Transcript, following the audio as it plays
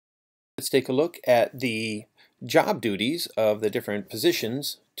Let's take a look at the job duties of the different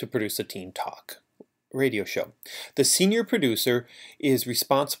positions to produce a Teen Talk radio show. The senior producer is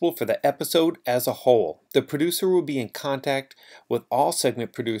responsible for the episode as a whole. The producer will be in contact with all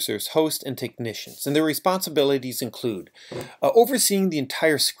segment producers, hosts, and technicians, and their responsibilities include overseeing the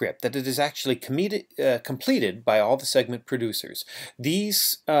entire script, that it is actually completed by all the segment producers.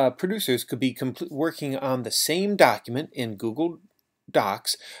 These producers could be working on the same document in Google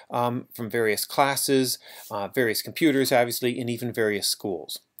Docs from various classes, various computers, obviously, and even various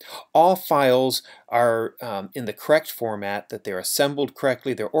schools. All files are in the correct format, that they're assembled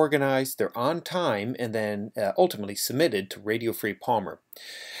correctly, they're organized, they're on time, and then ultimately submitted to Radio Free Palmer.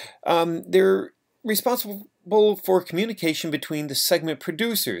 They're responsible for communication between the segment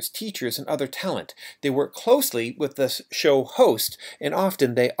producers, teachers, and other talent. They work closely with the show host, and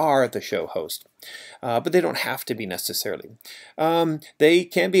often they are the show host. But they don't have to be necessarily. They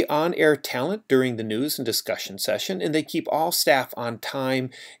can be on-air talent during the news and discussion session, and they keep all staff on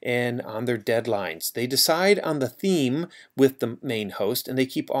time and on their deadlines. They decide on the theme with the main host, and they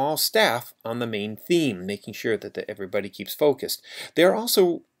keep all staff on the main theme, making sure that everybody keeps focused. They are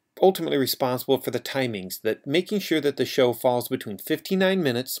also ultimately responsible for the timings, that making sure that the show falls between 59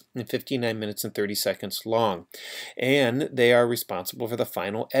 minutes and 59 minutes and 30 seconds long. And they are responsible for the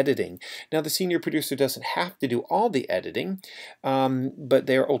final editing. Now, the senior producer doesn't have to do all the editing, but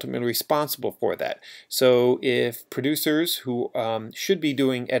they are ultimately responsible for that. So if producers who should be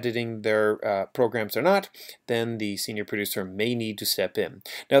doing editing their programs are not, then the senior producer may need to step in.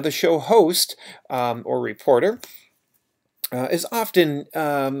 Now, the show host or reporter is often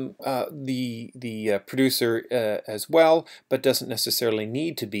the producer as well, but doesn't necessarily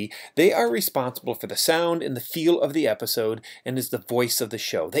need to be. They are responsible for the sound and the feel of the episode and is the voice of the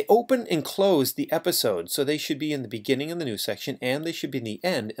show. They open and close the episode, so they should be in the beginning in the news section, and they should be in the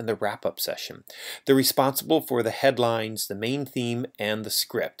end in the wrap-up session. They're responsible for the headlines, the main theme, and the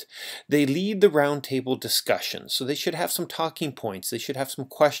script. They lead the roundtable discussion, so they should have some talking points. They should have some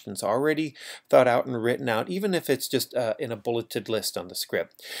questions already thought out and written out, even if it's just in a bulleted list on the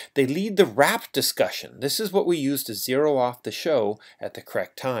script. They lead the wrap discussion. This is what we use to zero off the show at the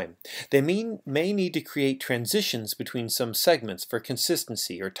correct time. They may need to create transitions between some segments for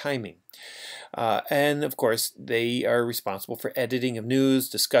consistency or timing. And of course, they are responsible for editing of news,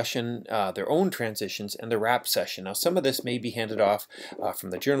 discussion, their own transitions, and the wrap session. Now, some of this may be handed off from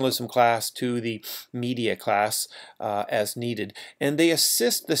the journalism class to the media class as needed. And they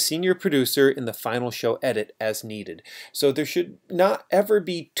assist the senior producer in the final show edit as needed. So there should not ever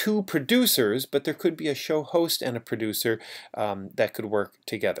be two producers, but there could be a show host and a producer that could work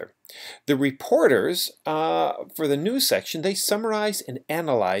together. The reporters for the news section, they summarize and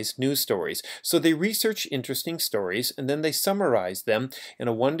analyze news stories. So they research interesting stories and then they summarize them in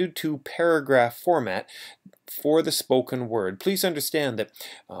a 1 to 2 paragraph format for the spoken word. Please understand that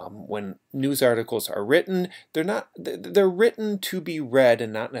when news articles are written, they're written to be read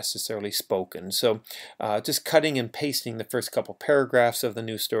and not necessarily spoken. So just cutting and pasting the first couple paragraphs of the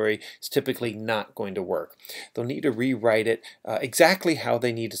news story is typically not going to work. They'll need to rewrite it exactly how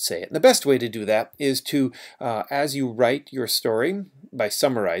they need to say it. And the best way to do that is to, as you write your story, by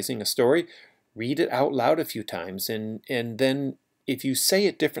summarizing a story, read it out loud a few times, and then if you say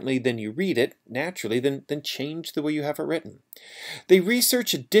it differently than you read it, naturally, then change the way you have it written. They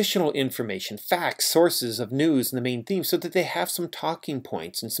research additional information, facts, sources of news and the main theme so that they have some talking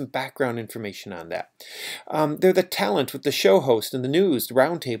points and some background information on that. They're the talent with the show host and the news, the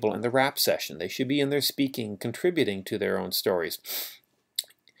roundtable, and the wrap session. They should be in there speaking, contributing to their own stories.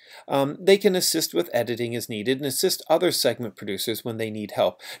 They can assist with editing as needed and assist other segment producers when they need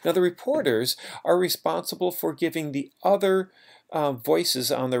help. Now, the reporters are responsible for giving the other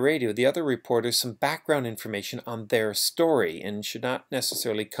voices on the radio, the other reporters, some background information on their story, and should not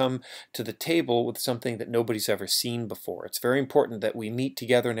necessarily come to the table with something that nobody's ever seen before. It's very important that we meet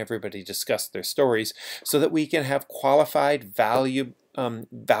together and everybody discuss their stories so that we can have qualified value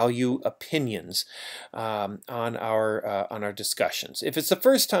opinions on our discussions. If it's the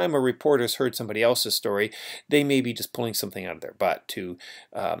first time a reporter's heard somebody else's story, they may be just pulling something out of their butt to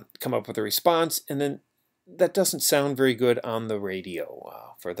come up with a response, and then that doesn't sound very good on the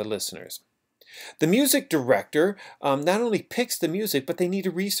radio for the listeners. The music director not only picks the music, but they need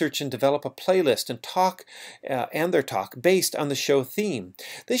to research and develop a playlist and their talk based on the show theme.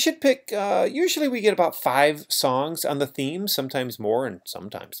 They should pick, usually we get about 5 songs on the theme, sometimes more and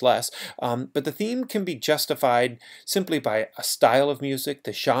sometimes less, but the theme can be justified simply by a style of music,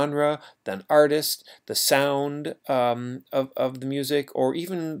 the genre, the artist, the sound of the music, or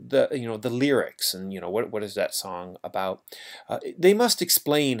even the lyrics and what is that song about. They must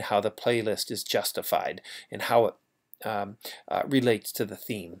explain how the playlist is justified and how it relates to the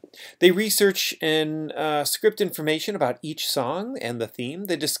theme. They research and script information about each song and the theme.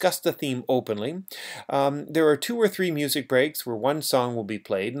 They discuss the theme openly. There are 2 or 3 music breaks where one song will be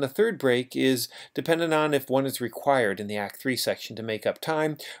played, and the third break is dependent on if one is required in the Act 3 section to make up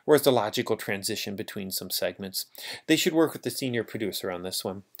time, or as a logical transition between some segments. They should work with the senior producer on this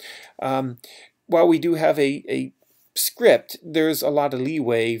one. While we do have a script, there's a lot of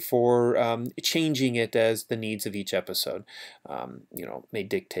leeway for changing it as the needs of each episode may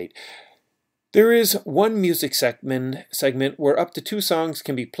dictate. There is one music segment where up to 2 songs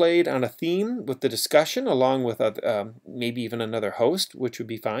can be played on a theme with the discussion along with maybe even another host, which would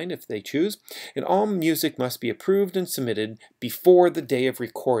be fine if they choose. And all music must be approved and submitted before the day of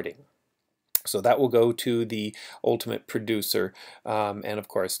recording. So that will go to the ultimate producer, and of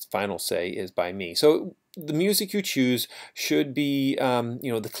course the final say is by me. So the music you choose should be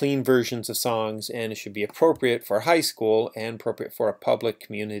the clean versions of songs, and it should be appropriate for high school and appropriate for a public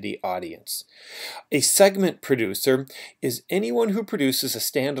community audience. A segment producer is anyone who produces a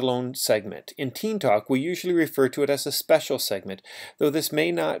standalone segment. In Teen Talk, we usually refer to it as a special segment, though this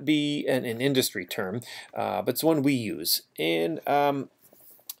may not be an industry term, but it's one we use. And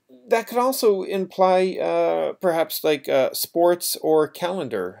that could also imply perhaps like sports or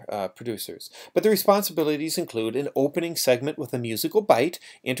calendar producers. But the responsibilities include an opening segment with a musical bite,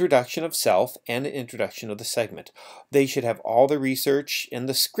 introduction of self, and an introduction of the segment. They should have all the research and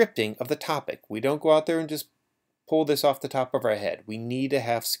the scripting of the topic. We don't go out there and just pull this off the top of our head. We need to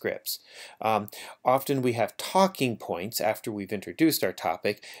have scripts. Often we have talking points after we've introduced our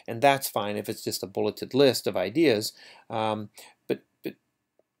topic, and that's fine if it's just a bulleted list of ideas. But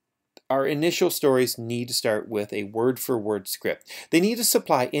our initial stories need to start with a word-for-word script. They need to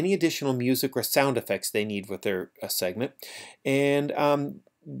supply any additional music or sound effects they need with their segment. And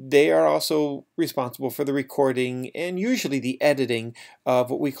they are also responsible for the recording and usually the editing of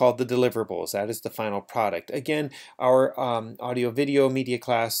what we call the deliverables. That is the final product. Again, our audio-video media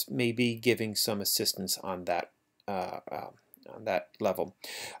class may be giving some assistance on that level.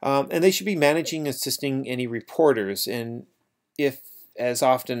 And they should be managing, assisting any reporters. And if as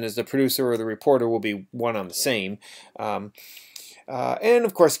often as the producer or the reporter will be one on the same. And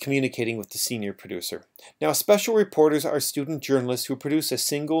of course communicating with the senior producer. Now special reporters are student journalists who produce a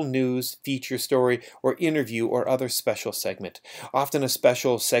single news, feature story, or interview or other special segment. Often a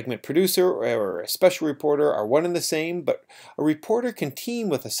special segment producer or a special reporter are one and the same, but a reporter can team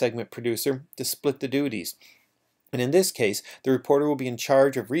with a segment producer to split the duties. And in this case, the reporter will be in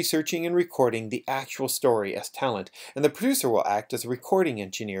charge of researching and recording the actual story as talent, and the producer will act as a recording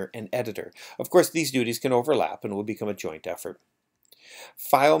engineer and editor. Of course, these duties can overlap and will become a joint effort.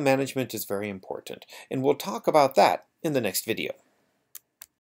 File management is very important, and we'll talk about that in the next video.